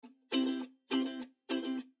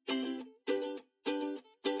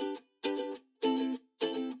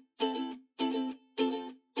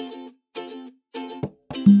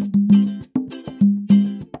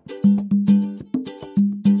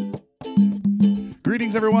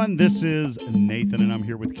Greetings, everyone. This is Nathan, and I'm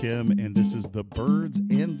here with Kim, and this is The Birds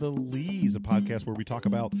and the Lees, a podcast where we talk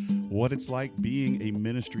about what it's like being a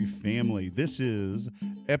ministry family. This is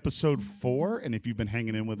episode 4, and if you've been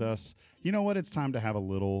hanging in with us, you know what? It's time to have a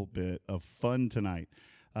little bit of fun tonight.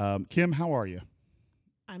 Kim, how are you?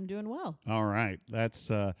 I'm doing well. All right. That's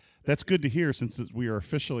good to hear since we are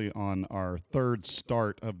officially on our third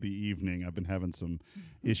start of the evening. I've been having some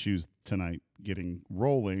issues tonight getting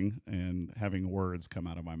rolling and having words come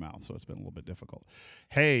out of my mouth, so it's been a little bit difficult.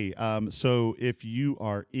 Hey, so if you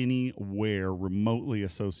are anywhere remotely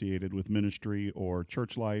associated with ministry or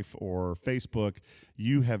church life or Facebook,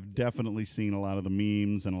 you have definitely seen a lot of the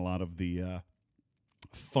memes and a lot of the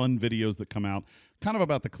fun videos that come out kind of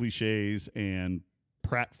about the cliches and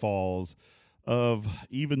pratfalls of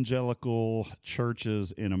evangelical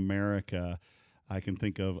churches in America. I can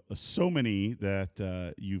think of so many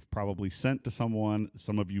that you've probably sent to someone.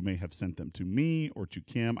 Some of you may have sent them to me or to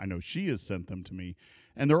Kim. I know she has sent them to me,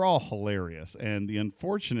 and they're all hilarious. And the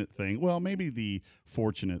unfortunate thing, well, maybe the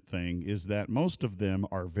fortunate thing, is that most of them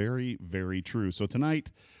are very, very true. So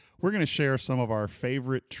tonight, we're going to share some of our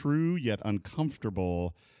favorite true yet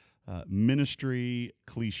uncomfortable ministry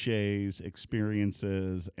cliches,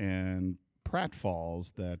 experiences, and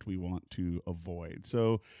pratfalls that we want to avoid.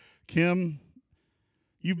 So, Kim,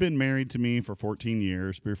 you've been married to me for 14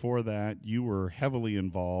 years. Before that, you were heavily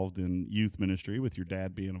involved in youth ministry with your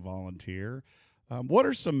dad being a volunteer. What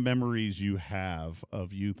are some memories you have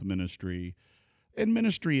of youth ministry and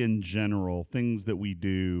ministry in general, things that we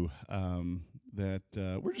do that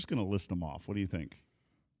we're just going to list them off? What do you think?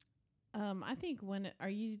 I think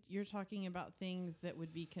you're talking about things that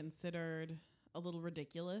would be considered a little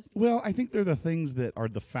ridiculous? Well, I think they're the things that are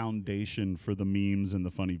the foundation for the memes and the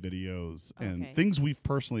funny videos and things we've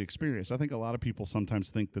personally experienced. I think a lot of people sometimes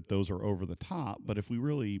think that those are over the top, but if we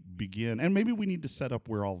really begin, and maybe we need to set up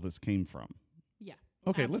where all this came from. Yeah.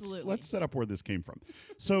 Okay, absolutely. let's set up where this came from.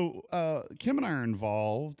 So Kim and I are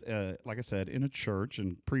involved, like I said, in a church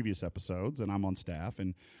in previous episodes, and I'm on staff.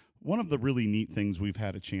 And one of the really neat things we've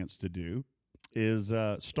had a chance to do is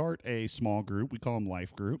start a small group. We call them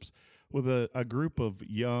life groups, with a group of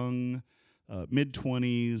young,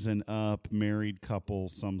 mid-20s and up, married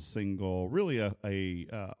couples, some single, really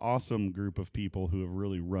a awesome group of people who have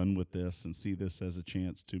really run with this and see this as a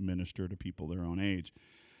chance to minister to people their own age.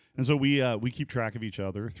 And so we keep track of each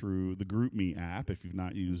other through the GroupMe app. If you've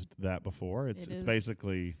not used that before, it's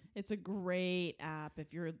basically it's a great app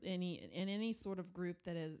if you're in any sort of group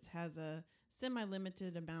that has a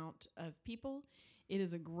semi-limited amount of people. It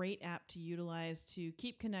is a great app to utilize to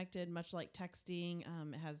keep connected, much like texting.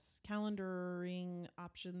 It has calendaring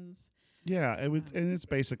options. Yeah, and it's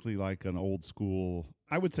basically like an old school.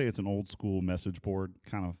 I would say it's an old school message board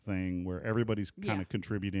kind of thing where everybody's kind of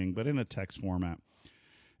contributing, but in a text format.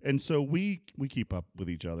 And so we keep up with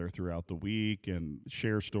each other throughout the week and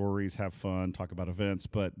share stories, have fun, talk about events.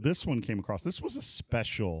 But this one came across. This was a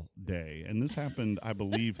special day, and this happened, I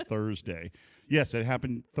believe, Thursday. Yes, it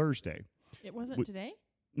happened Thursday. It wasn't today?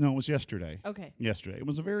 No, it was yesterday. Okay. Yesterday. It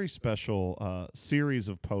was a very special series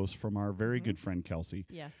of posts from our very good friend, Kelsey.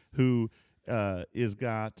 Yes. Who is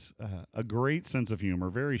got a great sense of humor,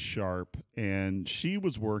 very sharp, and she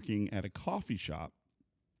was working at a coffee shop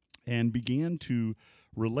and began to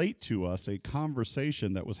relate to us a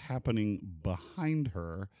conversation that was happening behind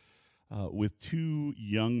her with two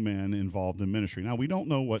young men involved in ministry. Now, we don't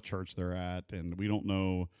know what church they're at, and we don't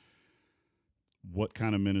know what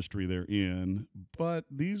kind of ministry they're in, but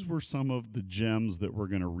these were some of the gems that we're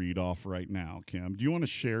going to read off right now. Kim, do you want to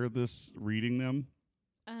share this, reading them?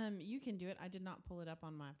 You can do it. I did not pull it up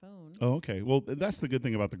on my phone. Oh, okay. Well, that's the good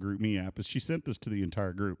thing about the GroupMe app is she sent this to the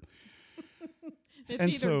entire group.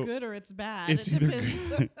 It's either good or it's bad. It's either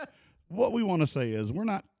good. What we want to say is we're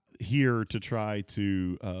not here to try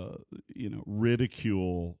to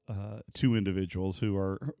ridicule two individuals who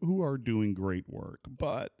are doing great work,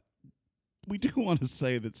 but we do want to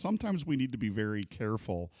say that sometimes we need to be very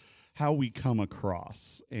careful how we come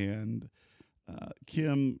across. And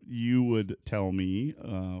Kim, you would tell me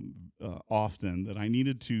often that I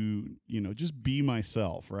needed to just be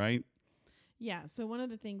myself, right? Yeah, so one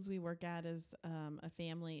of the things we work at as a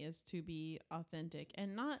family is to be authentic,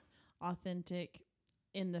 and not authentic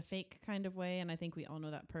in the fake kind of way. And I think we all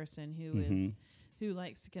know that person who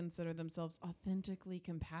likes to consider themselves authentically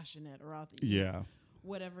compassionate or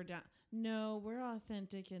whatever. No, we're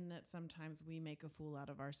authentic in that sometimes we make a fool out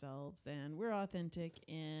of ourselves, and we're authentic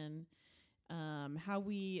in how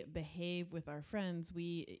we behave with our friends.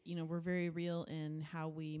 We're very real in how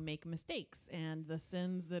we make mistakes and the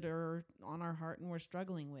sins that are on our heart and we're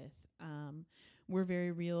struggling with. We're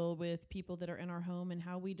very real with people that are in our home and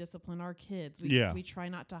how we discipline our kids. We try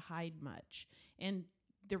not to hide much. And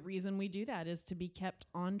the reason we do that is to be kept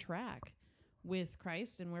on track with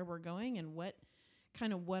Christ and where we're going and what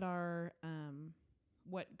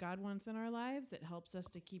God wants in our lives. It helps us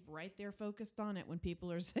to keep right there focused on it when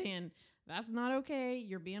people are saying, that's not okay.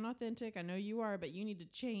 You're being authentic. I know you are, but you need to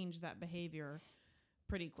change that behavior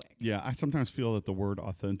pretty quick. Yeah, I sometimes feel that the word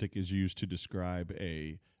authentic is used to describe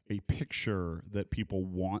a picture that people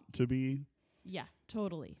want to be. Yeah,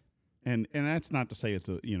 totally. And that's not to say it's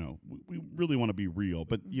we really want to be real,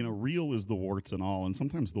 but real is the warts and all, and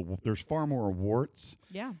sometimes there's far more warts,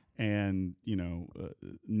 and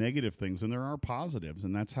negative things, and there are positives,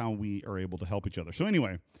 and that's how we are able to help each other. So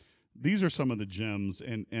anyway, these are some of the gems,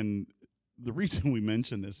 and the reason we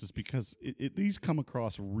mention this is because these come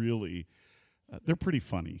across really, they're pretty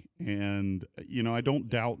funny, and I don't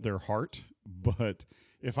doubt their heart, but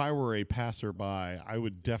if I were a passerby, I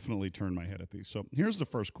would definitely turn my head at these. So here's the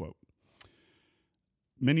first quote.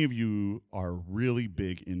 Many of you are really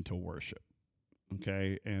big into worship,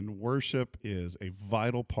 okay? And worship is a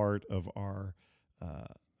vital part of our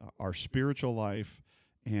spiritual life.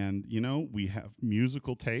 And, we have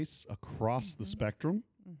musical tastes across the spectrum.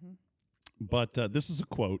 Mm-hmm. But this is a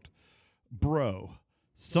quote. Bro,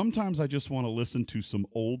 sometimes I just want to listen to some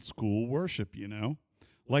old school worship,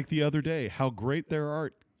 Like the other day, how great their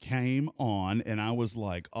art came on, and I was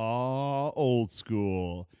like, oh, old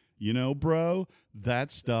school. Bro,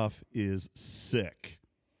 that stuff is sick.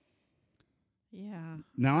 Yeah.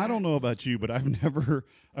 Now, I don't know about you, but I've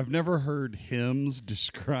never heard hymns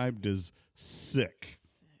described as sick.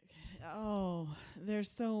 Oh,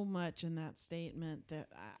 there's so much in that statement that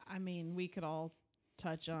we could all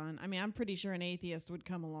touch on. I'm pretty sure an atheist would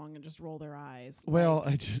come along and just roll their eyes. Well,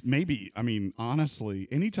 honestly,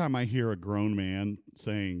 anytime I hear a grown man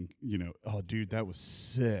saying, oh, dude, that was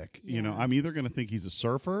sick, I'm either going to think he's a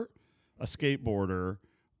surfer, a skateboarder,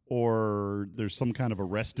 or there's some kind of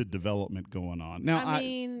arrested development going on. Now,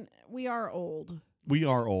 we are old. We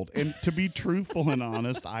are old. And to be truthful and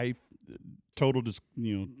honest, total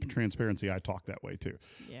transparency, I talk that way too.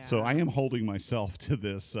 Yeah. So I am holding myself to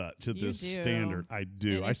this standard. I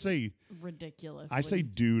do. And I say ridiculous. I say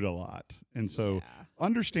dude a lot. And so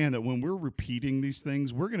understand that when we're repeating these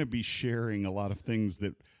things, we're going to be sharing a lot of things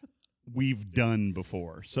that we've done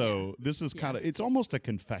before. So this is it's almost a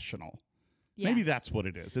confessional. Yeah. Maybe that's what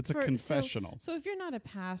it is. It's a confessional. So if you're not a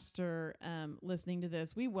pastor listening to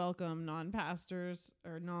this, we welcome non-pastors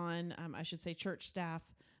or I should say church staff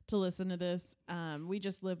to listen to this. We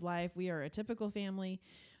just live life. We are a typical family,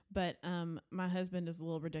 but my husband is a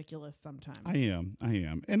little ridiculous sometimes. I am.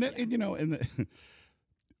 And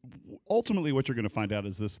ultimately what you're going to find out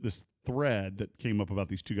is this thread that came up about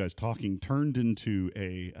these two guys talking turned into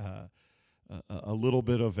a little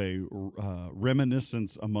bit of a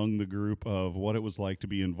reminiscence among the group of what it was like to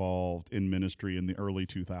be involved in ministry in the early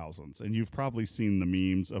 2000s. And you've probably seen the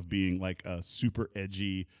memes of being like a super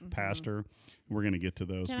edgy pastor. We're going to get to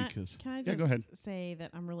those Can I just go ahead. say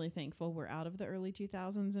that I'm really thankful we're out of the early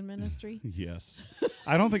 2000s in ministry? Yes.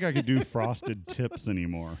 I don't think I could do frosted tips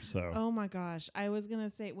anymore. So. Oh my gosh. I was going to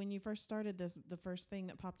say, when you first started this, the first thing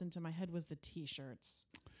that popped into my head was the T-shirts.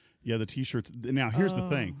 Yeah, the T-shirts. Now, here's the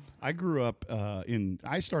thing. I grew up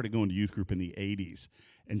I started going to youth group in the 80s,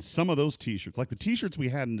 and some of those T-shirts, like the T-shirts we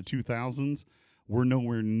had in the 2000s, were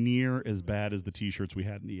nowhere near as bad as the T-shirts we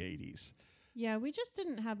had in the 80s. Yeah, we just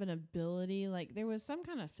didn't have an ability. Like, there was some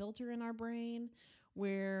kind of filter in our brain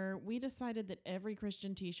where we decided that every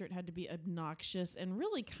Christian T-shirt had to be obnoxious and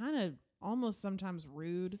really kind of almost sometimes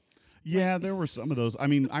rude. Yeah, there were some of those.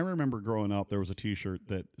 I remember growing up, there was a T-shirt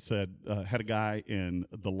that said, had a guy in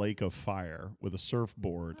the Lake of Fire with a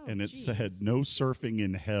surfboard, and it said, "No surfing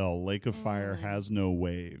in hell. Lake of Fire has no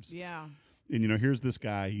waves." Yeah. And, here's this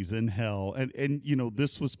guy, he's in hell. And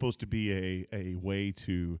this was supposed to be a way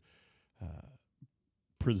to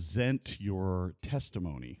present your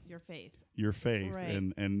testimony. Your faith.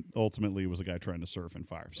 Right. And ultimately, it was a guy trying to surf in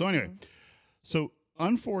fire. So anyway,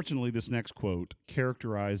 unfortunately, this next quote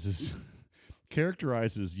characterizes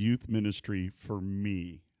youth ministry for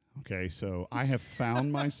me. Okay, so I have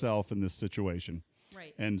found myself in this situation.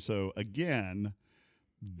 Right. And so, again,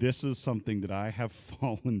 this is something that I have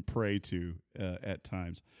fallen prey to at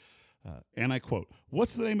times. And I quote,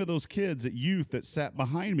 "What's the name of those kids at youth that sat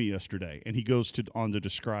behind me yesterday?" And he goes on to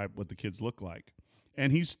describe what the kids look like.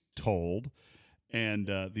 And he's told... And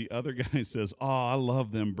the other guy says, "Oh, I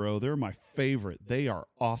love them, bro. They're my favorite. They are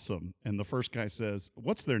awesome." And the first guy says,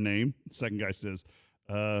 "What's their name?" The second guy says,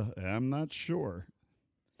 "I'm not sure."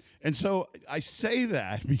 And so I say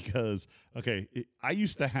that because, okay, I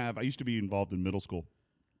used to be involved in middle school.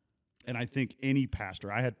 And I think any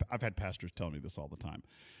pastor, I've had pastors tell me this all the time.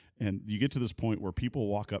 And you get to this point where people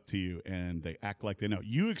walk up to you and they act like they know.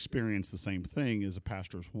 You experience the same thing as a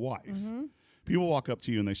pastor's wife. Mm-hmm. People walk up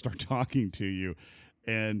to you and they start talking to you,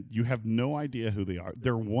 and you have no idea who they are.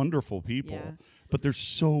 They're wonderful people, but there's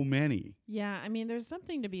so many. Yeah, I mean, there's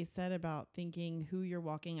something to be said about thinking who you're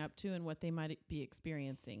walking up to and what they might be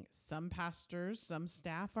experiencing. Some pastors, some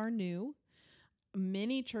staff are new.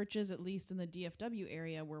 Many churches, at least in the DFW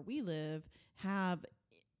area where we live, have,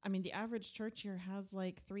 I mean, the average church here has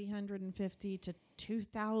like 350 to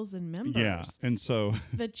 2,000 members. Yeah, and so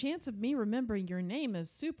the chance of me remembering your name is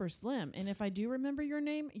super slim. And if I do remember your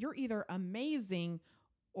name, you're either amazing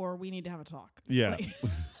or we need to have a talk. Yeah.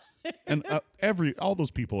 And all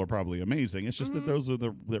those people are probably amazing. It's just that those are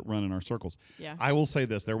that run in our circles. Yeah. I will say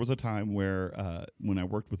this. There was a time where when I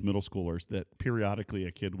worked with middle schoolers that periodically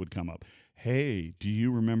a kid would come up, "Hey, do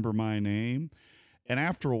you remember my name?" And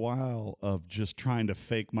after a while of just trying to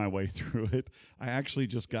fake my way through it, I actually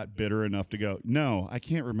just got bitter enough to go, "No, I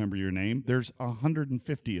can't remember your name. There's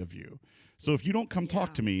 150 of you. So if you don't come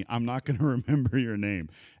talk to me, I'm not going to remember your name."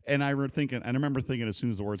 And I remember thinking as soon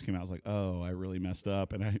as the words came out, I was like, "Oh, I really messed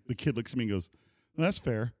up." And the kid looks at me and goes, "Well, that's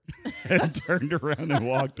fair," and turned around and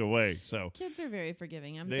walked away. So kids are very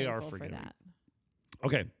forgiving. They thankful are forgiving. for that.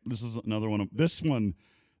 Okay, this is another one. This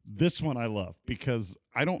one I love because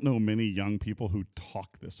I don't know many young people who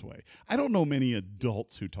talk this way. I don't know many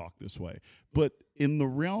adults who talk this way. But in the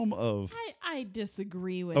realm of... I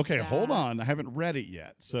disagree with Okay, that. hold on. I haven't read it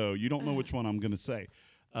yet, so you don't know which one I'm going to say.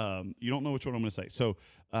 So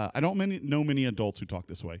I don't know many adults who talk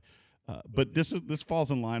this way. But this falls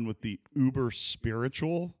in line with the uber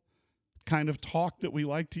spiritual kind of talk that we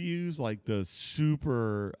like to use, like the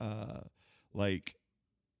super, let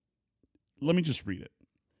me just read it.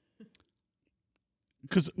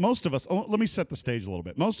 Because most of us, let me set the stage a little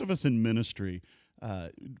bit. Most of us in ministry,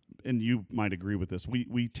 and you might agree with this,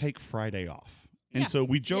 we take Friday off. And so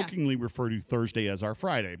we jokingly refer to Thursday as our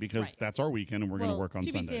Friday because that's our weekend and we're going to work on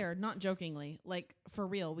Sunday. To be fair, not jokingly, like for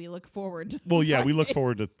real, we look forward to Fridays. We look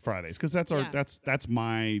forward to Fridays because that's Yeah.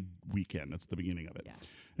 my weekend. That's the beginning of it. Yeah.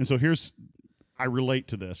 And so I relate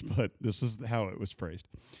to this, but this is how it was phrased.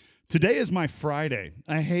 "Today is my Friday.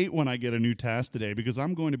 I hate when I get a new task today because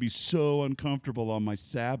I'm going to be so uncomfortable on my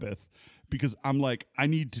Sabbath because I'm like, I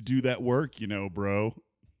need to do that work, bro."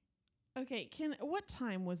 Okay, what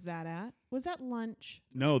time was that at? Was that lunch?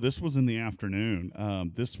 No, this was in the afternoon.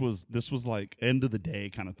 This was like end of the day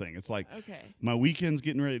kind of thing. It's like my weekend's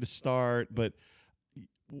getting ready to start, but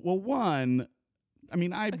I'm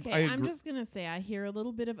just going to say I hear a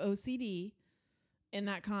little bit of OCD in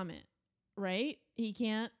that comment, right? He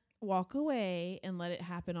can't walk away and let it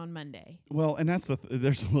happen on Monday. Well, and that's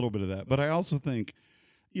there's a little bit of that, but I also think,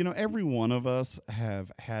 every one of us have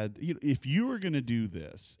had, if you are going to do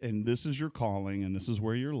this and this is your calling and this is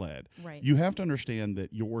where you're led, right, you have to understand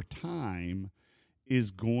that your time is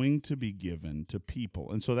going to be given to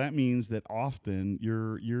people. And so that means that often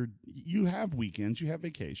you have weekends, you have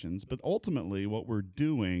vacations, but ultimately what we're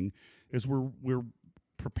doing is we're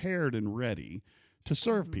prepared and ready to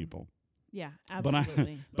serve people. Yeah,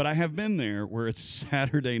 absolutely. But I have been there where it's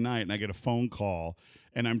Saturday night and I get a phone call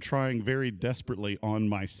and I'm trying very desperately on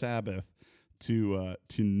my Sabbath to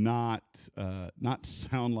not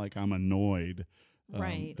sound like I'm annoyed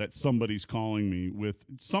that somebody's calling me with.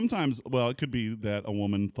 Sometimes, it could be that a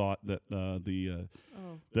woman thought that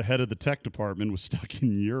the head of the tech department was stuck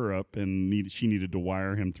in Europe and she needed to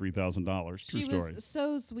wire him $3,000. True story. She was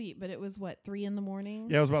so sweet, but it was 3 a.m?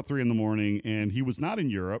 Yeah, it was about 3 a.m, and he was not in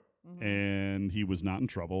Europe. And he was not in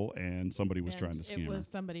trouble, and somebody was trying to scam her. It was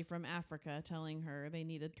somebody from Africa telling her they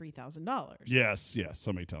needed $3,000. Yes,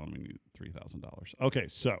 somebody telling me needed $3,000. Okay,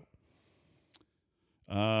 so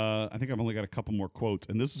I think I've only got a couple more quotes,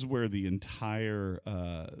 and this is where the entire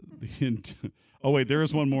oh wait, there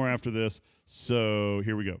is one more after this. So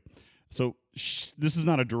here we go. So this is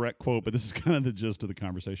not a direct quote, but this is kind of the gist of the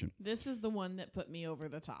conversation. This is the one that put me over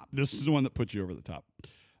the top. This is the one that put you over the top.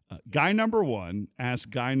 Guy number 1 asked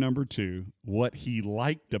guy number 2 what he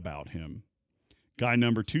liked about him. Guy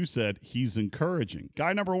number 2 said he's encouraging.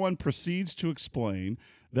 Guy number 1 proceeds to explain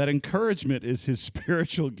that encouragement is his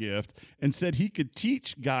spiritual gift and said he could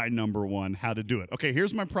teach guy number 1 how to do it. Okay,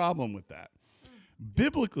 here's my problem with that.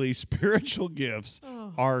 Biblically, spiritual gifts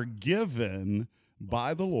are given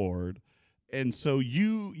by the Lord. And so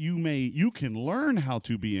you can learn how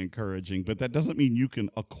to be encouraging, but that doesn't mean you can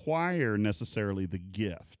acquire necessarily the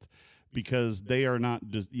gift. because they are not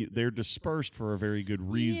they're dispersed for a very good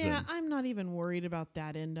reason. Yeah, I'm not even worried about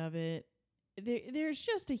that end of it. There's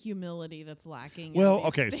just a humility that's lacking. Well,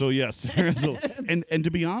 okay, so yes, there is and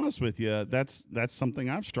to be honest with you, that's something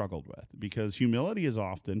I've struggled with, because humility is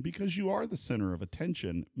often, because you are the center of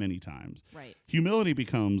attention many times. Right. Humility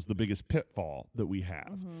becomes the biggest pitfall that we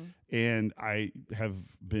have. Mm-hmm. And I have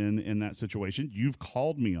been in that situation. You've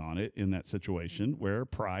called me on it in that situation where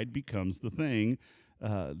pride becomes the thing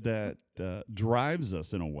that drives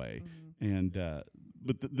us in a way. Mm-hmm. And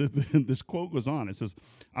but this quote goes on. It says,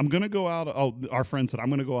 I'm going to go out. Oh, our friend said, I'm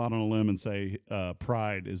going to go out on a limb and say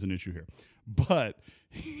pride is an issue here. But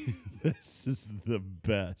this is the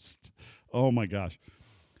best. Oh, my gosh.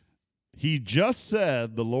 He just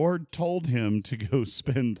said the Lord told him to go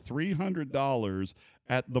spend $300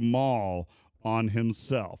 at the mall on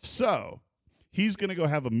himself. So he's going to go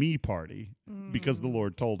have a me party because the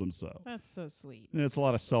Lord told him so. That's so sweet. And it's a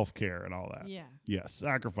lot of self-care and all that. Yeah. Yes,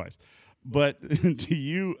 sacrifice. But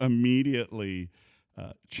you immediately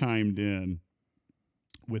chimed in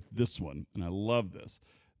with this one, and I love this,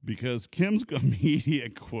 because Kim's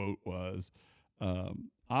immediate quote was,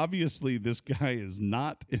 obviously this guy is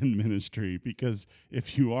not in ministry, because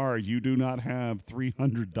if you are, you do not have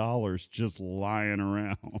 $300 just lying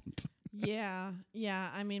around. Yeah.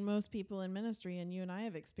 I mean, most people in ministry, and you and I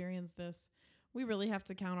have experienced this, we really have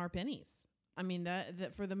to count our pennies. I mean,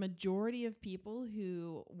 that for the majority of people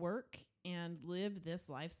who work and live this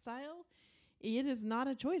lifestyle, it is not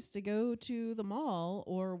a choice to go to the mall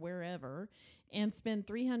or wherever and spend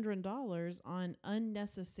 $300 on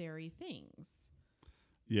unnecessary things.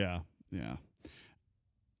 Yeah.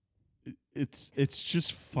 It's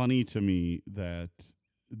just funny to me that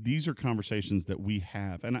these are conversations that we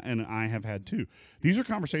have, and I have had too. These are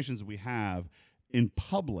conversations that we have in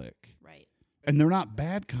public. Right. And they're not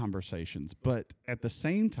bad conversations, but at the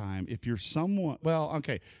same time, if you're someone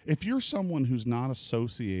who's not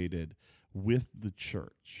associated with the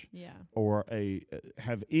church, or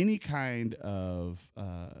have any kind of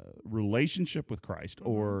relationship with Christ,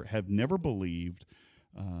 or have never believed,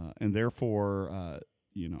 and therefore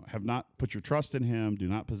have not put your trust in him, do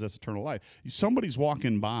not possess eternal life. Somebody's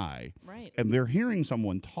walking by, right, and they're hearing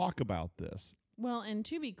someone talk about this. Well, and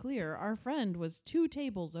to be clear, our friend was 2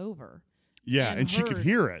 tables over. Yeah, and she could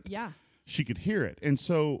hear it. Yeah. She could hear it. And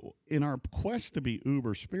so in our quest to be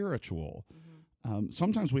uber spiritual,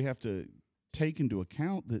 sometimes we have to take into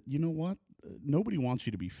account that, you know what? Nobody wants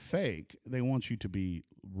you to be fake. They want you to be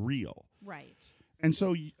real. Right. And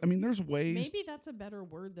so, I mean, there's ways. Maybe that's a better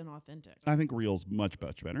word than authentic. I think real's much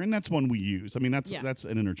better. And that's one we use. I mean, that's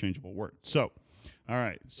an interchangeable word. So, all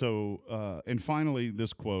right. So, and finally,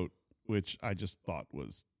 this quote, which I just thought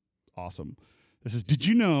was awesome. It says, did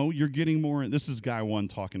you know you're getting more, this is guy one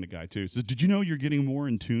talking to guy two. It says, did you know you're getting more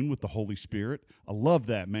in tune with the Holy Spirit? I love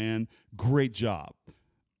that, man. Great job.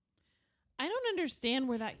 I don't understand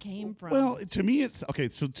where that came from. Well, to me, it's okay.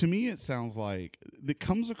 So to me, it sounds like it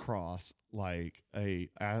comes across like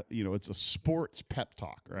it's a sports pep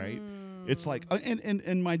talk, right? It's like,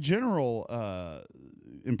 and my general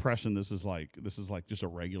impression, this is like just a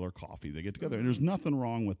regular coffee. They get together, and there's nothing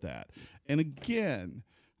wrong with that. And again,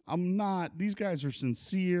 these guys are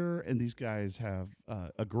sincere, and these guys have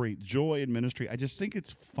a great joy in ministry. I just think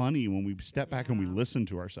it's funny when we step back and we listen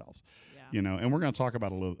to ourselves, and we're going to talk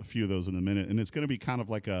about a few of those in a minute. And it's going to be kind of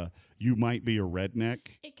like you might be a redneck.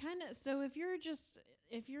 So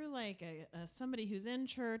if you're like somebody who's in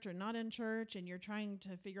church or not in church, and you're trying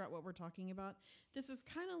to figure out what we're talking about, this is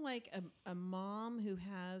kind of like a mom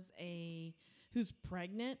who's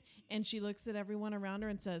pregnant, and she looks at everyone around her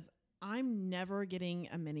and says, I'm never getting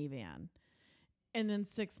a minivan. And then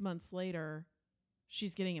 6 months later,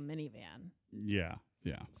 she's getting a minivan. Yeah.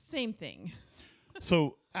 Same thing.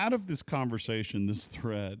 So out of this conversation, this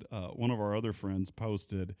thread, one of our other friends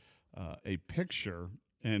posted a picture,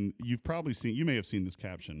 and you may have seen this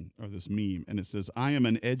caption or this meme, and it says, I am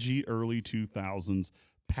an edgy early 2000s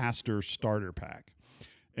pastor starter pack.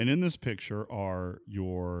 And in this picture are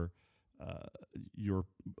your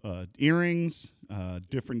earrings,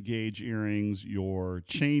 different gauge earrings, your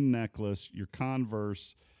chain necklace, your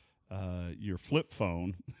Converse, your flip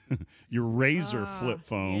phone, your Razor flip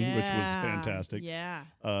phone, which was fantastic. Yeah.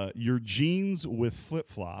 Your jeans with flip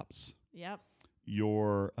flops. Yep.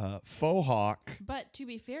 Your faux hawk. But to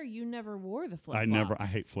be fair, you never wore the flip flops. I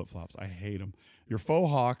hate flip flops. I hate them. Your faux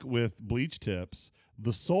hawk with bleach tips.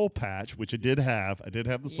 The soul patch, which I did have. I did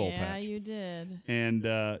have the soul patch. Yeah, you did. And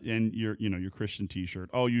your Christian T-shirt.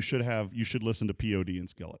 Oh, you should listen to POD and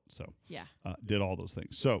Skillet. So did all those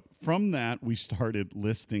things. So from that, we started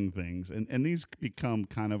listing things, and these become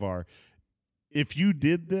kind of our if you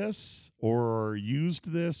did this or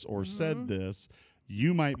used this or said this,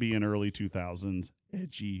 you might be an early 2000s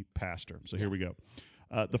edgy pastor. So here we go.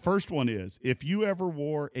 The first one is, if you ever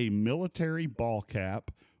wore a military ball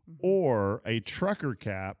cap or a trucker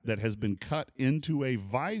cap that has been cut into a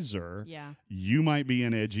visor, you might be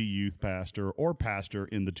an edgy youth pastor or pastor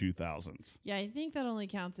in the 2000s. Yeah, I think that only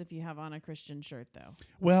counts if you have on a Christian shirt, though.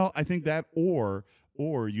 Well, I think that or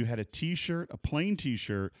you had a T-shirt, a plain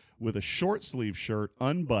T-shirt with a short sleeve shirt,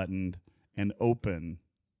 unbuttoned and open.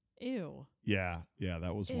 Ew. Yeah,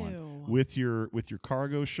 that was one. Ew. With your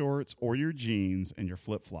cargo shorts or your jeans and your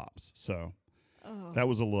flip-flops. So that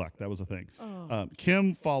was a look. That was a thing.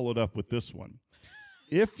 Kim followed up with this one.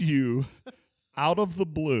 If you, out of the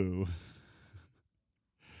blue,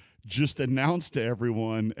 just announced to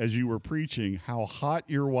everyone as you were preaching how hot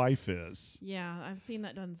your wife is. Yeah, I've seen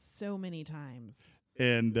that done so many times.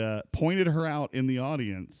 And pointed her out in the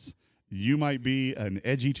audience, you might be an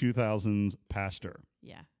edgy 2000s pastor.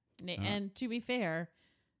 Yeah. And to be fair,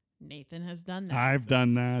 Nathan has done that. I've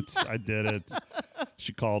done that. I did it.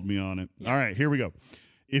 She called me on it. Yeah. All right, here we go.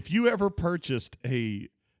 If you ever purchased a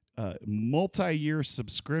multi-year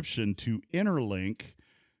subscription to Interlink,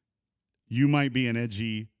 you might be an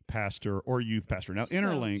edgy pastor or youth pastor. Now,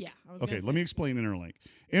 Interlink, let me explain Interlink.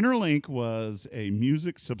 Interlink was a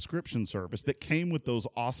music subscription service that came with those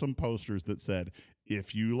awesome posters that said,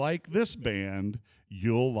 if you like this band,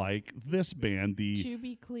 you'll like this band. To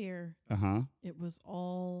be clear, it was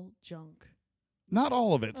all junk. Not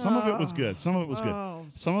all of it. Some of it was good. Some of it was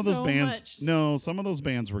good. Some of those some of those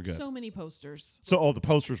bands were good. So many posters. So, the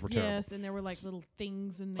posters were terrible. Yes, and there were like little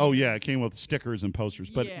things in there. Oh, yeah, it came with stickers and posters.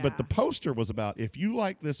 But the poster was about, if you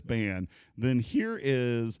like this band, then here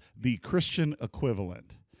is the Christian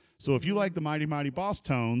equivalent. So if you like the Mighty Mighty Boss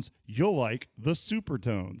Tones, you'll like the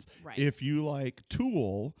Supertones. Right. If you like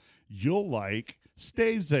Tool, you'll like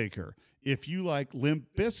Stavesacre. If you like Limp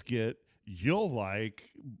Bizkit, you'll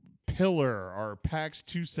like Pillar or PAX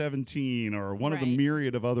 217 or one of the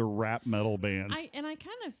myriad of other rap metal bands. I kind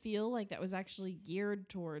of feel like that was actually geared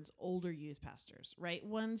towards older youth pastors, right?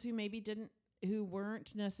 Ones who maybe who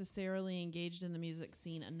weren't necessarily engaged in the music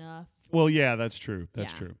scene enough. Well, yeah, that's true.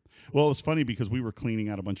 That's true. Well, it was funny because we were cleaning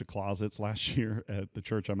out a bunch of closets last year at the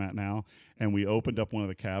church I'm at now, and we opened up one of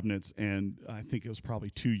the cabinets, and I think it was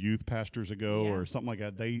probably 2 youth pastors ago or something like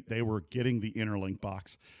that. They were getting the Interlink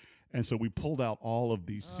box. And so we pulled out all of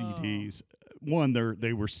these CDs. One,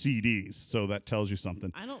 they were CDs, so that tells you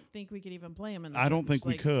something. I don't think we could even play them in the I church. don't think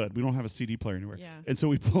we could. We don't have a CD player anywhere. Yeah. And so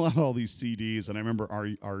we pull out all these CDs, and I remember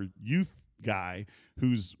our youth guy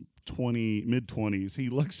who's mid-20s, he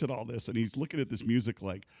looks at all this, and he's looking at this music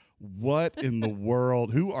like, what in the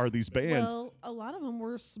world? Who are these bands? Well, a lot of them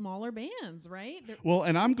were smaller bands, right? Well,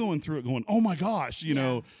 and I'm going through it going, oh, my gosh, you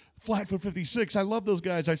know, Flatfoot 56, I love those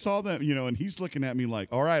guys. I saw them, and he's looking at me like,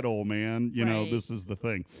 all right, old man, you know, this is the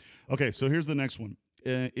thing. Okay, so here's the next one.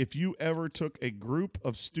 If you ever took a group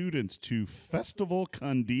of students to Festival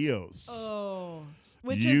Con Dios. Oh,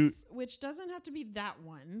 which doesn't have to be that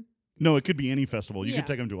one. No, it could be any festival. You could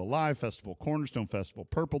take them to a Live Festival, Cornerstone Festival,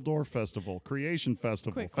 Purple Door Festival, Creation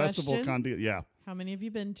Festival, Quick Festival question. Con Dios. Yeah. How many have you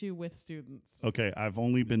been to with students? Okay, I've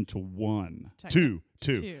only been to one. Two.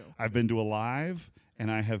 I've been to a Live, and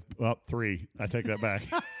I have 3. I take that back.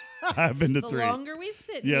 I've been to 3. The longer we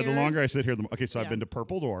sit here. Yeah, the longer I sit here. Okay, so I've been to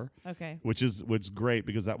Purple Door. Okay. Which is great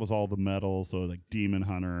because that was all the metal, so like Demon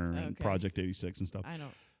Hunter and Project 86 and stuff. I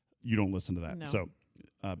don't. You don't listen to that. No. So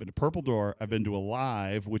I've been to Purple Door. I've been to a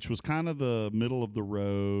Live, which was kind of the middle of the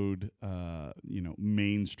road,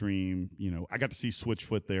 mainstream. I got to see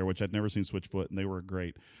Switchfoot there, which I'd never seen Switchfoot, and they were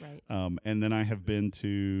great. Right. And then I have been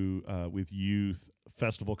to, with youth,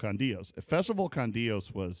 Festival Con Dios. Festival Con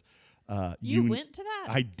Dios was... you went to that?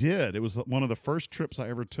 I did. It was one of the first trips I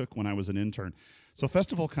ever took when I was an intern. So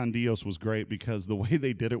Festival Con Dios was great because the way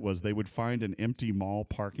they did it was they would find an empty mall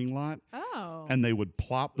parking lot. Oh. And they would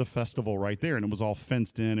plop the festival right there, and it was all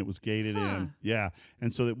fenced in. It was gated in. Yeah.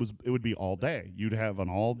 And so it would be all day. You'd have an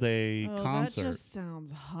all-day concert. That just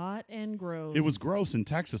sounds hot and gross. It was gross in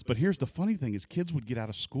Texas. But here's the funny thing is kids would get out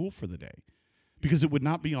of school for the day. Because it would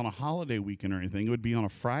not be on a holiday weekend or anything. It would be on a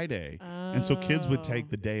Friday. And so kids would take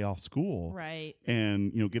the day off school. Right.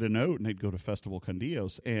 And, get a note, and they'd go to Festival Con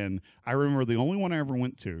Dios. And I remember the only one I ever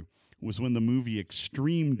went to was when the movie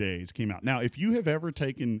Extreme Days came out. Now, if you have ever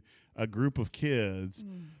taken a group of kids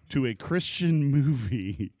to a Christian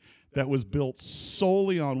movie that was built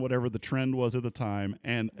solely on whatever the trend was at the time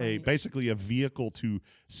and basically a vehicle to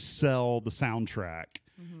sell the soundtrack,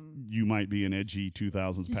 you might be an edgy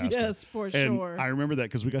 2000s pastor. Yes, for and sure. I remember that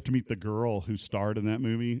because we got to meet the girl who starred in that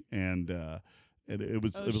movie, and And it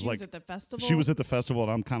was she like was at the festival. she was at the festival,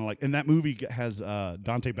 and I'm kind of like, and that movie has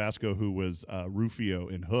Dante Basco, who was Rufio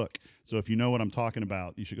in Hook. So if you know what I'm talking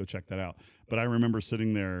about, you should go check that out. But I remember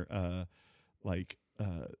sitting there,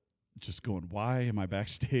 just going, why am I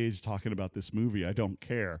backstage talking about this movie? I don't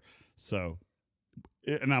care. So,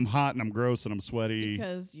 and I'm hot and I'm gross and I'm sweaty.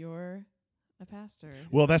 Because you're a pastor.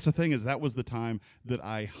 Well, that's the thing, is that was the time that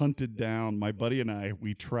I hunted down my buddy and I.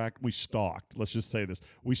 We stalked. Let's just say this: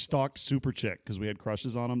 we stalked Super Chick because we had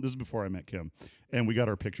crushes on him. This is before I met Kim, and we got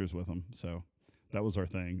our pictures with him. So that was our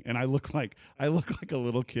thing. And I look like a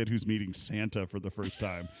little kid who's meeting Santa for the first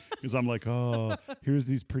time because I'm like, oh, here's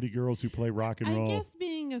these pretty girls who play rock and roll. I guess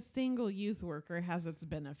being a single youth worker has its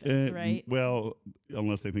benefits, right? Well,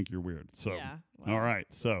 unless they think you're weird. So, yeah. Well. All right.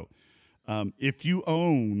 So, if you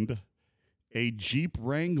owned a Jeep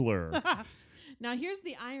Wrangler. Now here's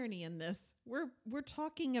the irony in this. We're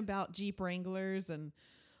talking about Jeep Wranglers and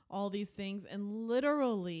all these things, and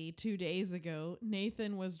literally 2 days ago,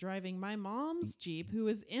 Nathan was driving my mom's Jeep, who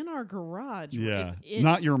is in our garage. Yeah,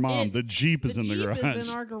 not your mom. The Jeep is in the garage. The Jeep is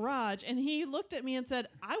in our garage, and he looked at me and said,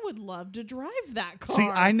 "I would love to drive that car." See,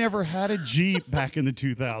 I never had a Jeep back in the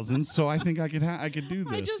 2000s, so I think I could do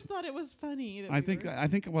this. I just thought it was funny. I think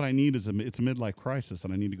what I need is it's a midlife crisis,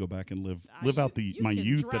 and I need to go back and live out my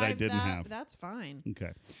youth that I didn't have. That's fine.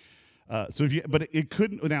 Okay. So but it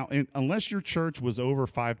couldn't now, unless your church was over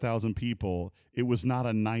 5,000 people, it was not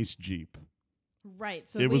a nice Jeep. Right.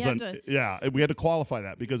 So we had to qualify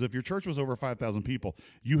that, because if your church was over 5,000 people,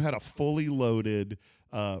 you had a fully loaded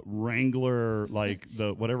Wrangler, like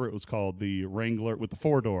whatever it was called, the Wrangler with the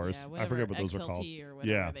 4 doors. Yeah, I forget what those XLT are called. Or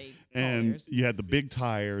whatever they call and theirs. you had the big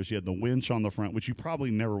tires, you had the winch on the front, which you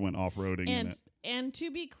probably never went off-roading in it. And to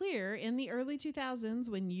be clear, in the early 2000s,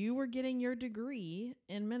 when you were getting your degree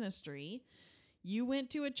in ministry, you went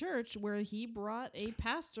to a church where he brought a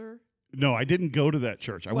pastor. No, I didn't go to that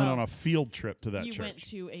church. I went on a field trip to that church. You went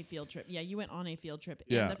to a field trip. Yeah, you went on a field trip.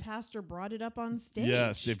 Yeah. And the pastor brought it up on stage.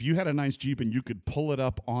 Yes, if you had a nice Jeep and you could pull it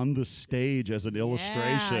up on the stage as an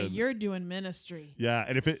illustration. Yeah, you're doing ministry. Yeah,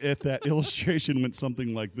 and if that illustration went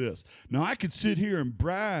something like this. Now, I could sit here and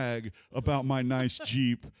brag about my nice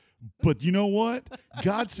Jeep, but you know what?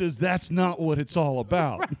 God says that's not what it's all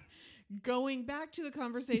about. Right. Going back to the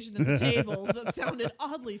conversation at the tables, that sounded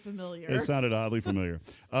oddly familiar. It sounded oddly familiar.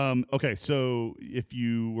 Okay, so if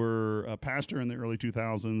you were a pastor in the early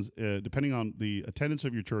 2000s, depending on the attendance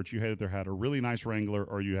of your church, you either had a really nice Wrangler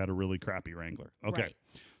or you had a really crappy Wrangler. Okay, right.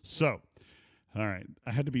 So, all right,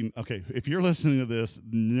 I had to be, okay, if you're listening to this,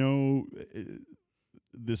 no,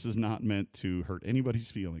 this is not meant to hurt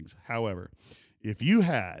anybody's feelings. However, if you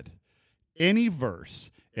had any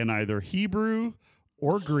verse in either Hebrew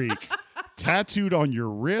or Greek tattooed on your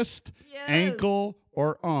wrist, ankle,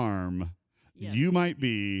 or arm, you might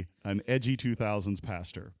be an edgy 2000s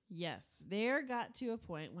pastor. Yes. There got to a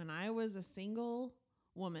point when I was a single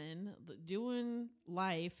woman doing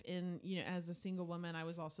life as a single woman. I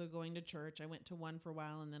was also going to church. I went to one for a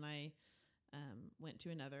while, and then I went to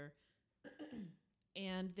another.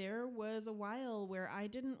 And there was a while where I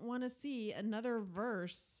didn't want to see another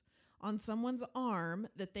verse on someone's arm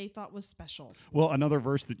that they thought was special. Well, another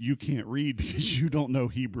verse that you can't read because you don't know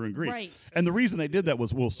Hebrew and Greek. Right. And the reason they did that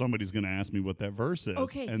was, well, somebody's going to ask me what that verse is.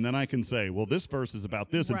 Okay. And then I can say, well, this verse is about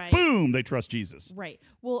this, right. And boom, they trust Jesus. Right.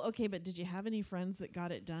 Well, okay, but did you have any friends that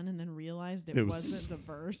got it done and then realized it wasn't the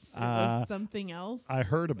verse? It was something else? I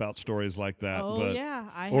heard about stories like that. Oh, but, yeah.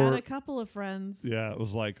 I had a couple of friends. Yeah, it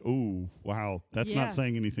was like, ooh, wow, that's not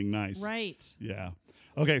saying anything nice. Right. Yeah.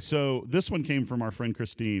 Okay, so this one came from our friend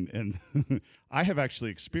Christine, and I have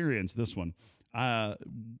actually experienced this one.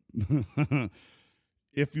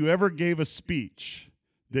 If you ever gave a speech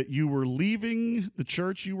that you were leaving the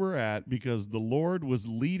church you were at because the Lord was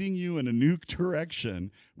leading you in a new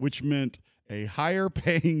direction, which meant a higher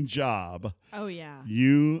paying job. Oh, yeah.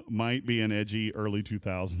 You might be an edgy early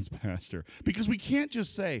 2000s pastor, because we can't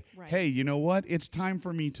just say, hey, you know what? It's time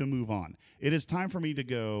for me to move on. It is time for me to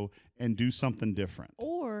go and do something different.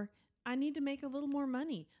 Or I need to make a little more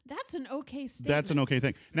money. That's an okay statement. That's an okay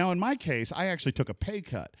thing. Now, in my case, I actually took a pay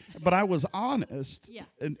cut, but I was honest. Yeah.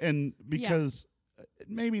 And because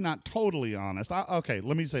maybe not totally honest. Okay,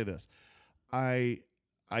 let me say this. I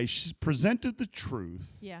presented the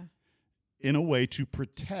truth. Yeah. In a way to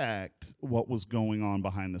protect what was going on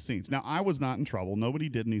behind the scenes. Now, I was not in trouble. Nobody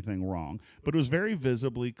did anything wrong. But it was very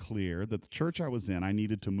visibly clear that the church I was in, I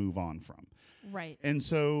needed to move on from. Right. And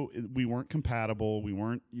so we weren't compatible. We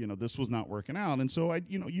weren't, this was not working out. And so,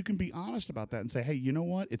 you can be honest about that and say, hey, you know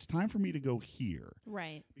what? It's time for me to go here.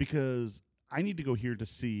 Right. Because I need to go here to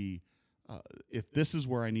see if this is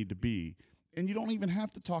where I need to be. And you don't even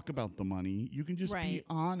have to talk about the money. You can just be Right.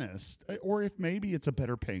 honest. Or if maybe it's a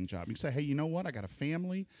better paying job, you say, hey, you know what? I got a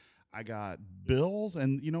family, I got bills,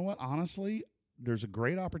 and you know what? Honestly, there's a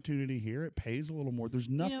great opportunity here. It pays a little more. There's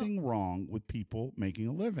nothing wrong with people making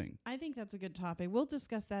a living. I think that's a good topic. We'll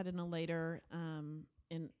discuss that in a later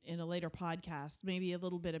in a later podcast, maybe a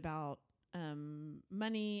little bit about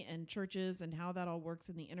money and churches and how that all works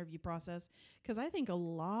in the interview process. Because I think a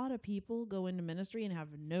lot of people go into ministry and have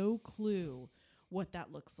no clue what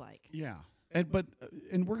that looks like. Yeah. And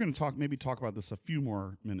we're going to talk about this a few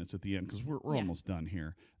more minutes at the end because we're almost done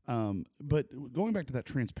here. But going back to that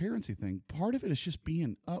transparency thing, part of it is just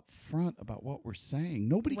being upfront about what we're saying.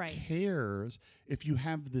 Nobody cares if you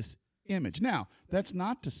have this image. Now, that's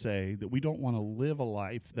not to say that we don't want to live a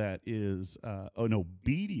life that is an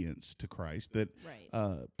obedience to Christ, that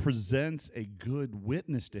presents a good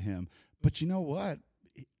witness to him. But you know what?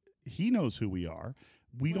 He knows who we are.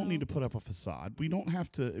 We don't need to put up a facade. We don't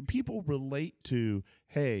have to. People relate to,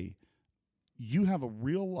 hey, you have a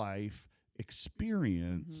real life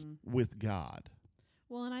experience with God.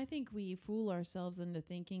 Well, and I think we fool ourselves into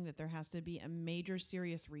thinking that there has to be a major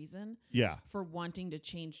serious reason for wanting to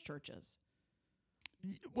change churches.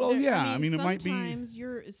 Well, I mean, it might be.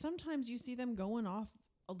 Sometimes you see them going off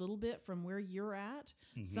a little bit from where you're at.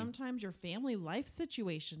 Sometimes your family life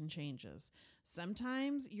situation changes.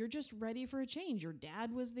 Sometimes you're just ready for a change. Your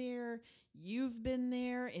dad was there. You've been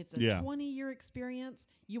there. It's a 20-year experience.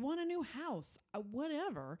 You want a new house,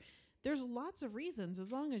 whatever. There's lots of reasons.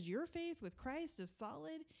 As long as your faith with Christ is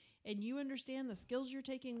solid and you understand the skills you're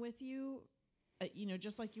taking with you,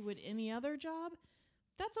 just like you would any other job,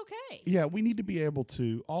 that's okay. Yeah, we need to be able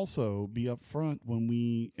to also be upfront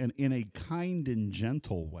when in a kind and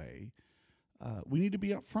gentle way, we need to be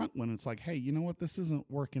upfront when it's like, hey, you know what, this isn't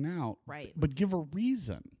working out. Right. But give a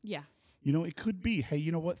reason. Yeah. It could be, hey,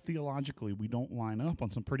 you know what, theologically, we don't line up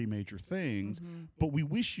on some pretty major things, but we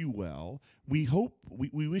wish you well. We hope,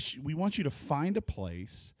 we want you to find a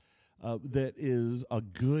place that is a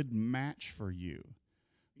good match for you.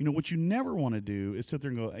 What you never want to do is sit there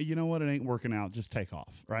and go, hey, you know what, it ain't working out, just take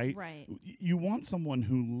off, right? Right. You want someone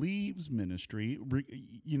who leaves ministry,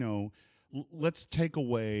 let's take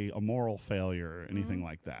away a moral failure or anything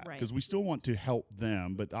like that. Because we still want to help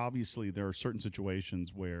them, but obviously there are certain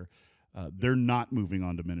situations where they're not moving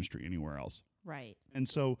on to ministry anywhere else. Right. And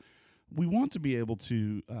so we want to be able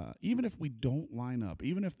to, even if we don't line up,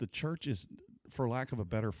 even if the church is, for lack of a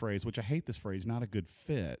better phrase, which I hate this phrase, not a good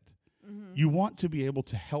fit, you want to be able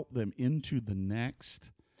to help them into the next.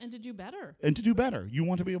 And to do better. You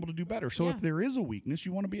want to be able to do better. So if there is a weakness,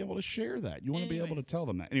 you want to be able to share that. You want to be able to tell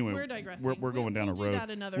them that. Anyway, we're digressing. We're going down a road.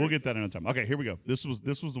 We'll get that another time. Okay, here we go. This was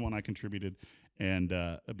the one I contributed, and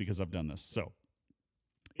because I've done this. So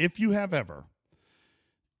if you have ever,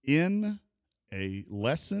 in a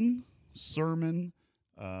lesson, sermon,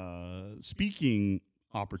 speaking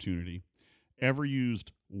opportunity, ever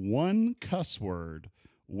used one cuss word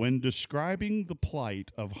when describing the plight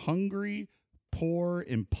of hungry, poor,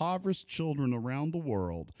 impoverished children around the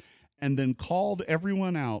world, and then called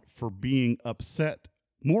everyone out for being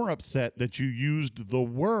more upset that you used the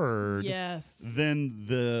word than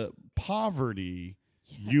the poverty,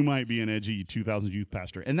 you might be an edgy 2000 youth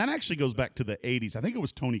pastor. And that actually goes back to the 80s. I think it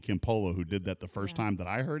was Tony Campolo who did that the first time that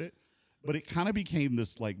I heard it. But it kind of became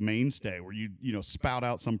this like mainstay where you spout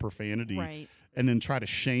out some profanity and then try to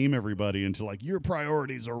shame everybody into like your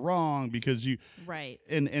priorities are wrong because you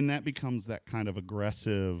and that becomes that kind of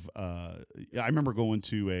aggressive. I remember going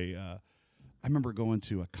to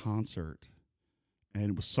a concert,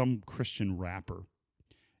 and it was some Christian rapper,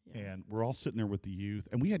 and we're all sitting there with the youth,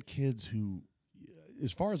 and we had kids who,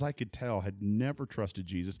 as far as I could tell, had never trusted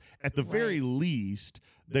Jesus. At the very least,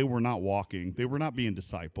 they were not walking. They were not being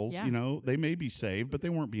disciples. They may be saved, but they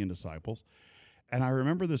weren't being disciples. And I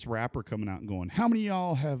remember this rapper coming out and going, how many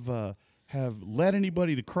of y'all have led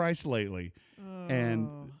anybody to Christ lately? And,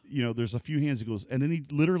 there's a few hands. He goes, and then he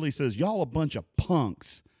literally says, y'all a bunch of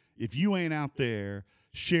punks if you ain't out there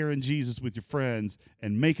sharing Jesus with your friends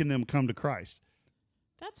and making them come to Christ.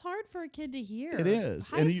 That's hard for a kid to hear. It is.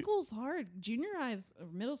 High school's hard. Junior high's, or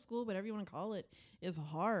middle school, whatever you want to call it, is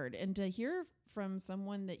hard. And to hear from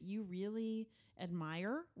someone that you really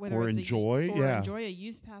admire, whether it's enjoy a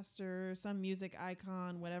youth pastor, some music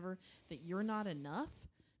icon, whatever, that you're not enough.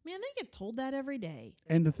 Man, they get told that every day.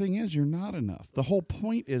 And the thing is, you're not enough. The whole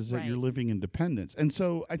point is that you're living in dependence. And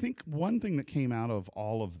so I think one thing that came out of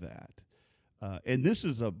all of that, and this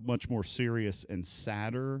is a much more serious and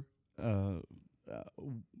sadder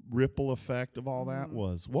ripple effect of all that,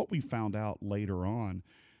 was what we found out later on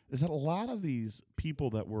is that a lot of these people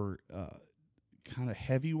that were kind of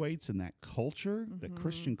heavyweights in that culture, that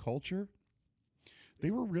Christian culture,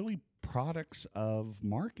 they were really products of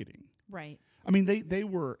marketing. Right. I mean, they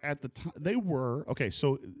were at the time, they were, okay,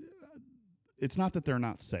 so it's not that they're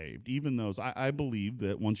not saved. Even those, I believe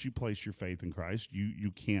that once you place your faith in Christ,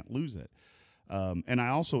 you can't lose it. And I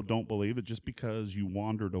also don't believe that just because you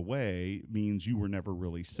wandered away means you were never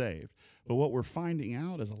really saved. But what we're finding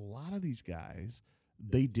out is a lot of these guys,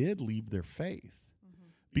 they did leave their faith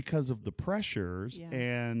because of the pressures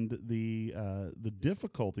and the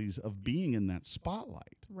difficulties of being in that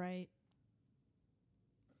spotlight. Right.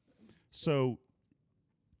 So,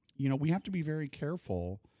 we have to be very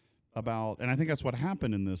careful about, and I think that's what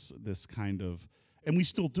happened in this kind of, and we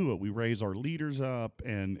still do it. We raise our leaders up,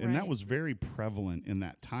 and that was very prevalent in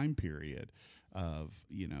that time period of,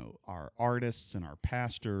 our artists and our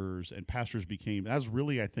pastors, and pastors became, that's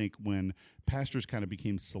really, I think, when pastors kind of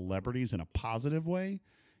became celebrities in a positive way.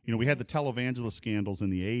 We had the televangelist scandals in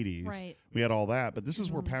the 80s. Right. We had all that, but this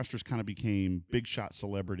is where pastors kind of became big shot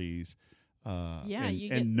celebrities.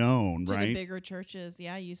 And known, to right? the bigger churches.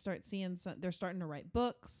 Yeah, you start seeing they're starting to write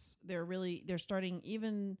books. They're starting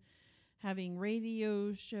even having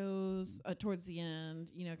radio shows towards the end.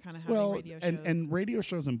 Kind of having radio shows and radio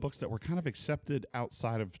shows and books that were kind of accepted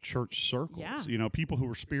outside of church circles. Yeah. People who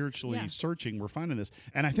were spiritually searching were finding this,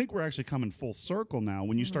 and I think we're actually coming full circle now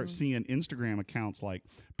when you start seeing Instagram accounts like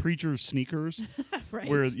Preachers Sneakers, right?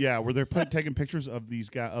 Where they're taking pictures of these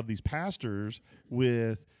pastors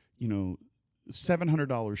with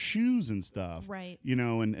 $700 shoes and stuff, right?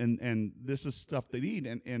 And this is stuff they need,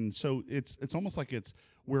 and so it's almost like it's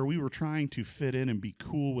where we were trying to fit in and be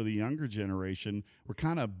cool with the younger generation. We're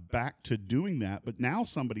kind of back to doing that, but now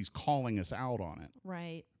somebody's calling us out on it.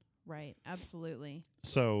 Right, absolutely.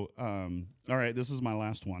 So, all right, this is my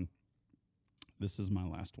last one.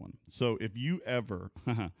 So, if you ever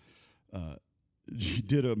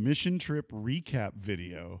did a mission trip recap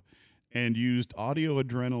video and used Audio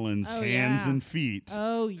Adrenaline's Hands and Feet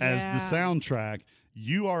as the soundtrack,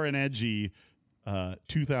 you are an edgy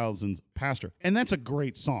 2000s pastor. And that's a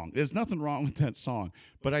great song. There's nothing wrong with that song.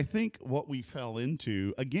 But I think what we fell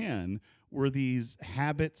into, again, were these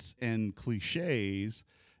habits and cliches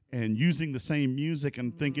and using the same music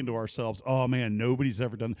and thinking to ourselves, oh, man, nobody's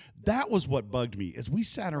ever done that. Was what bugged me. As we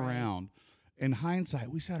sat around, in hindsight,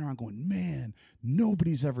 we sat around going, man,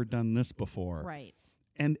 nobody's ever done this before. Right.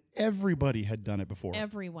 And everybody had done it before.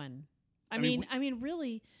 Everyone. I mean,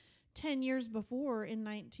 really, 10 years before, in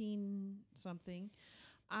 19-something,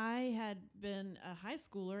 I had been a high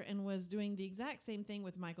schooler and was doing the exact same thing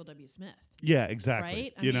with Michael W. Smith. Yeah,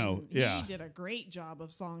 exactly. Right? He did a great job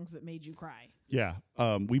of songs that made you cry. Yeah.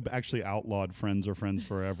 We actually outlawed Friends or Friends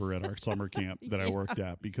Forever at our summer camp that I worked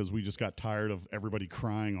at because we just got tired of everybody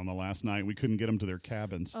crying on the last night. We couldn't get them to their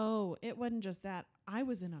cabins. Oh, it wasn't just that. I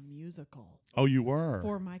was in a musical. Oh, you were?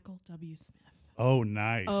 For Michael W. Smith. Oh,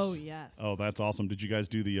 nice. Oh, yes. Oh, that's awesome. Did you guys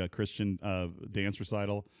do the Christian dance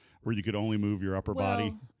recital where you could only move your upper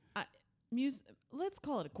body? Let's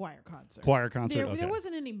call it a choir concert. Choir concert, okay. There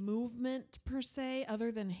wasn't any movement per se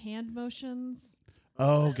other than hand motions.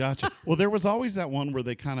 Oh, gotcha. Well, there was always that one where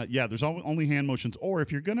they kind of, there's only hand motions. Or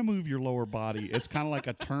if you're going to move your lower body, it's kind of like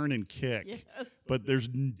a turn and kick. Yes. But there's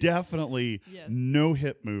definitely no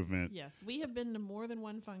hip movement. Yes. We have been to more than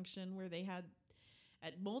one function where they had,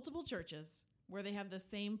 at multiple churches, where they have the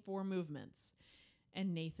same 4 movements.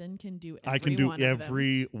 And Nathan can do every one of them. I can do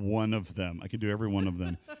every one of them. I can do every one of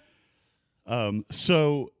them.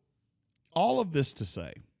 So all of this to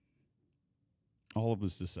say,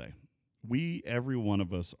 every one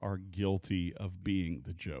of us are guilty of being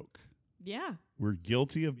the joke. Yeah. We're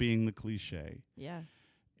guilty of being the cliche. Yeah.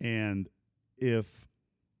 And if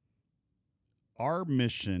our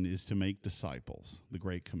mission is to make disciples, the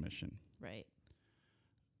Great Commission. Right.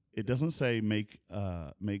 It doesn't say make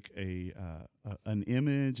an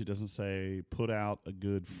image. It doesn't say put out a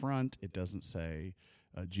good front. It doesn't say,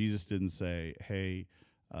 Jesus didn't say, hey,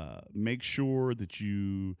 make sure that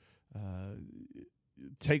you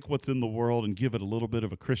take what's in the world and give it a little bit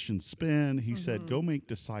of a Christian spin. He said, go make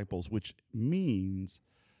disciples, which means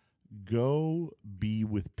go be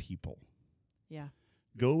with people. Yeah.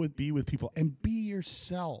 Be with people and be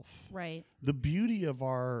yourself. Right. The beauty of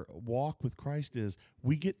our walk with Christ is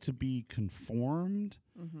we get to be conformed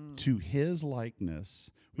to his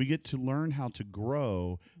likeness. We get to learn how to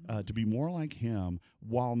grow, to be more like him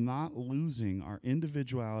while not losing our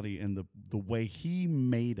individuality and the way he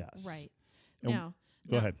made us. Right. And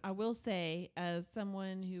go ahead. I will say, as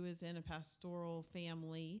someone who is in a pastoral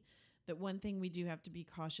family, that one thing we do have to be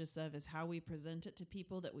cautious of is how we present it to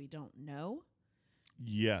people that we don't know.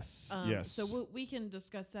 Yes. Yes. So we can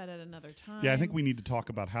discuss that at another time. Yeah, I think we need to talk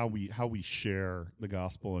about how we share the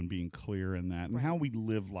gospel and being clear in that, and Right. how we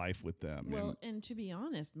live life with them. Well, and to be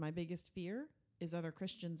honest, my biggest fear is other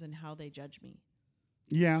Christians and how they judge me.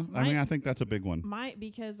 Yeah, I mean, I think that's a big one.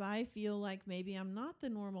 Because I feel like maybe I'm not the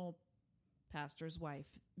normal pastor's wife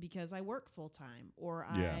because I work full time, or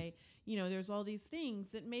there's all these things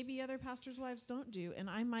that maybe other pastors' wives don't do, and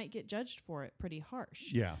I might get judged for it pretty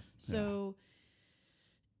harsh. Yeah. So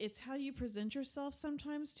it's how you present yourself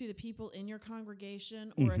sometimes to the people in your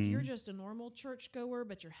congregation, or if you're just a normal churchgoer,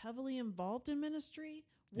 but you're heavily involved in ministry.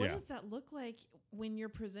 What does that look like when you're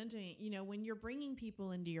presenting, when you're bringing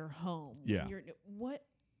people into your home? Yeah.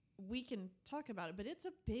 We can talk about it, but it's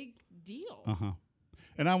a big deal. Uh-huh.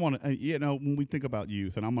 And I want to, when we think about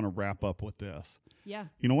youth, and I'm going to wrap up with this. Yeah.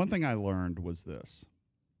 One thing I learned was this.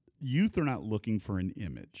 Youth are not looking for an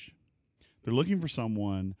image. They're looking for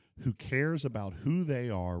someone who cares about who they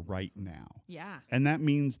are right now. Yeah. And that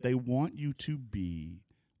means they want you to be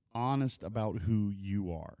honest about who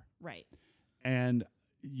you are. Right. And,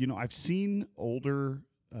 I've seen older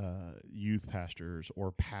youth pastors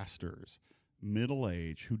or pastors, middle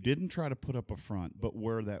age, who didn't try to put up a front, but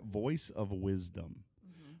were that voice of wisdom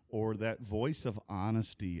or that voice of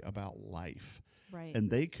honesty about life. Right.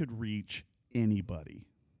 And they could reach anybody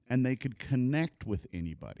and they could connect with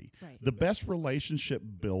anybody. Right. The best relationship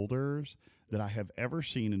builders that I have ever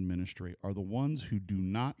seen in ministry are the ones who do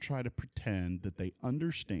not try to pretend that they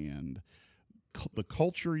understand the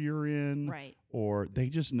culture you're in, right, or they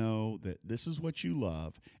just know that this is what you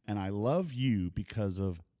love, and I love you because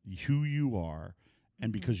of who you are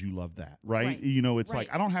and because you love that, right? Right. It's Right.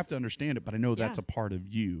 like, I don't have to understand it, but I know that's a part of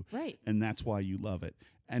you, right, and that's why you love it,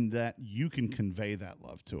 and that you can convey that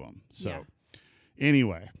love to them. So Yeah.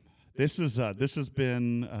 anyway, this has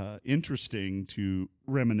been interesting to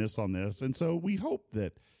reminisce on this, and so we hope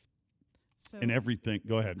that So in everything.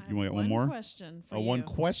 Go ahead. I You want have one more? question for Oh, you. one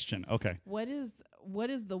question. Okay. What is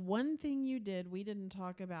the one thing you did we didn't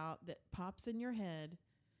talk about that pops in your head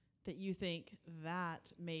that you think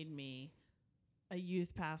that made me a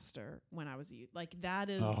youth pastor when I was a youth? Like, that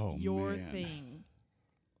is your man. thing.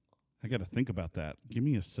 I got to think about that. Give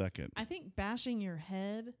me a second. I think bashing your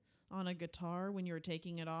head on a guitar when you were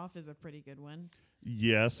taking it off is a pretty good one.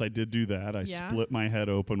 Yes, I did do that. I Yeah? split my head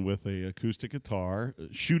open with a acoustic guitar,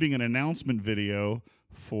 shooting an announcement video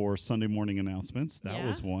for Sunday morning announcements. That Yeah?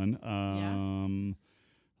 was one.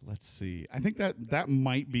 Let's see. I think that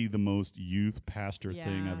might be the most youth pastor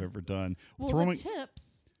thing Yeah. I've ever done. Well, the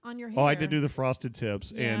tips on your hair. Oh, I did do the frosted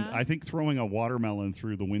tips, and Yeah. I think throwing a watermelon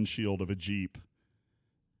through the windshield of a Jeep.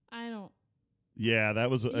 I don't. Yeah, that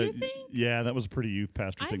was You think? Yeah, that was a pretty youth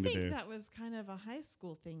pastor I thing to think do. that was kind of a high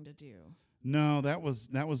school thing to do. No, that was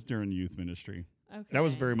during youth ministry. Okay. That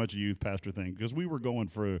was very much a youth pastor thing because we were going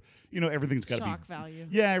for, everything's got to shock be value.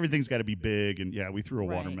 Yeah, everything's got to be big, and we threw a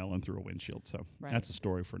Right. watermelon through a windshield. So Right. that's a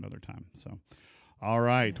story for another time. So, all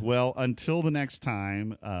right. Well, until the next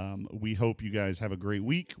time, we hope you guys have a great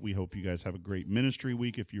week. We hope you guys have a great ministry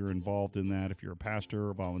week if you're involved in that. If you're a pastor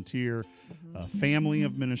or volunteer, a family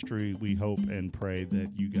of ministry, we hope and pray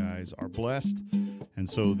that you guys are blessed. And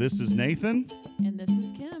so this is Nathan, And this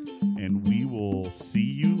is Kim. and we will see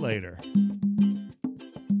you later.